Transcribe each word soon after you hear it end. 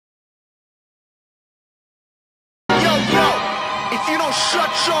you don't shut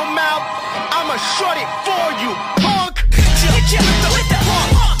your mouth, I'ma shut it for you, punk. With the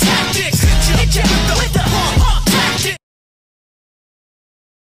punk tactics. With the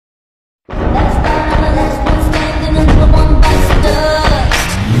punk tactics.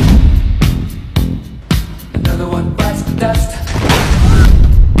 Another one bites the dust.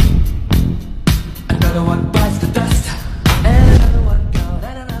 Another one bites the dust. And another one gone,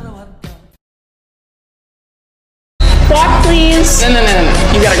 and another one gone. Walk, please. No.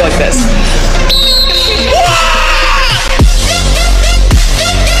 You gotta go like this.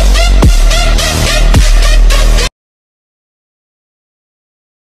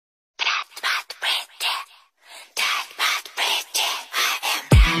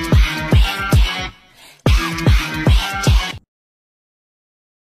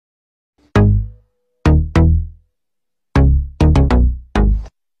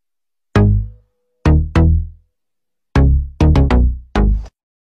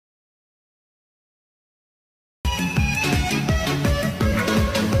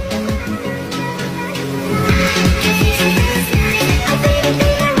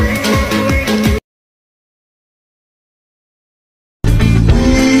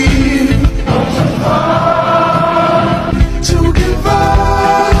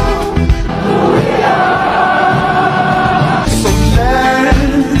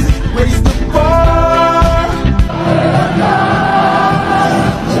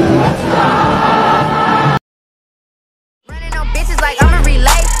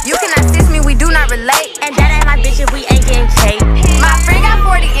 Relate, and that ain't my bitch if we ain't getting paid. My friend got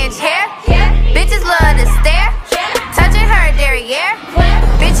 40-inch hair, bitches love to stare, touching her derriere.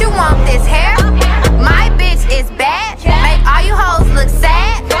 Bitch, you want this hair? My bitch is bad, make all you hoes look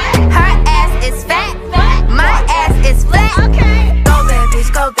sad. Her ass is fat, my ass is flat. Go bad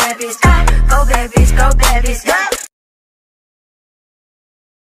bitch, go bad bitch, go bad bitch, go bad bitch, go.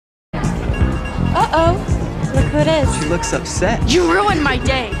 Uh-oh, look who it is. She looks upset. You ruined my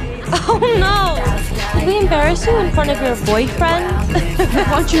day. Oh no! Did we embarrass you in front of your boyfriend? I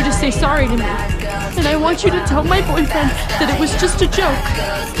want you to say sorry to me. And I want you to tell my boyfriend that it was just a joke.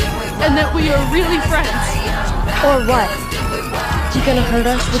 And that we are really friends. Or what? You gonna hurt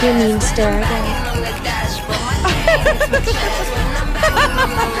us with your mean stare again?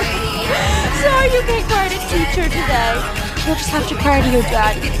 Sorry you can't cry to teacher today. You'll just have to cry to your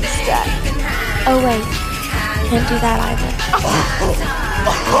dad instead. Oh wait, can't do that either.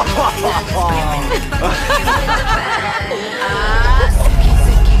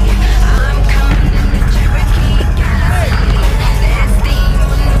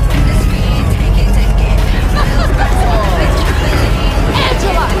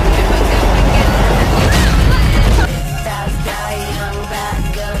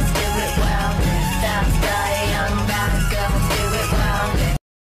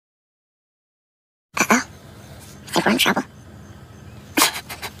 I think we're in trouble.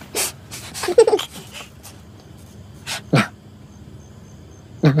 No,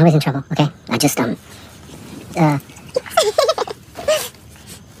 nobody's in trouble, okay? I just, you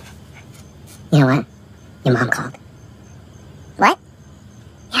know what? Your mom called. What?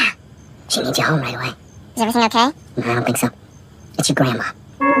 Yeah. She needs you home right away. Is everything okay? No, I don't think so. It's your grandma.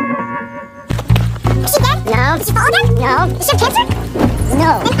 Is she dead? No. Is she fall again? No. Is she have cancer?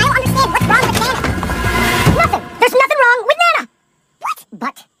 No. Then I don't understand what's wrong with Nana. Nothing. There's nothing wrong with Nana. What?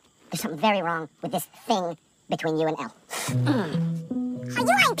 But there's something very wrong with this thing between you and Elle. Are you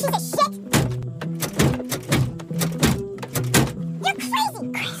lying, piece of shit? You're crazy!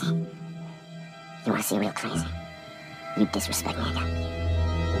 Crazy. You wanna see real crazy? You disrespect me again.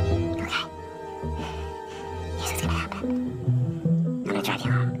 Okay. Here's what's gonna happen. I'm gonna drive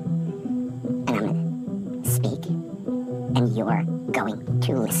you home. And I'm gonna speak. And you're going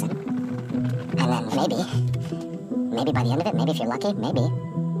to listen. And then maybe by the end of it, maybe if you're lucky, maybe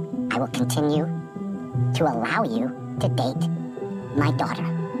I will continue to allow you to date my daughter.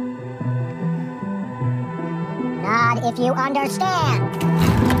 Nod if you understand.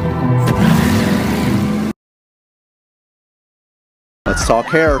 Let's talk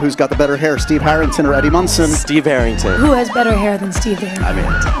hair. Who's got the better hair, Steve Harrington or Eddie Munson? Steve Harrington. Who has better hair than Steve Harrington? I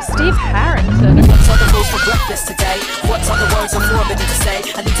mean, Steve Harrington. What's on the rules for breakfast today? What's on the words I'm forbidden to say?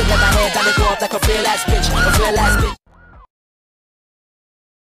 I need to let my hair down and grow up like a real ass bitch. A real ass bitch.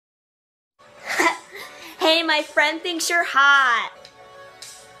 Hey, my friend thinks you're hot.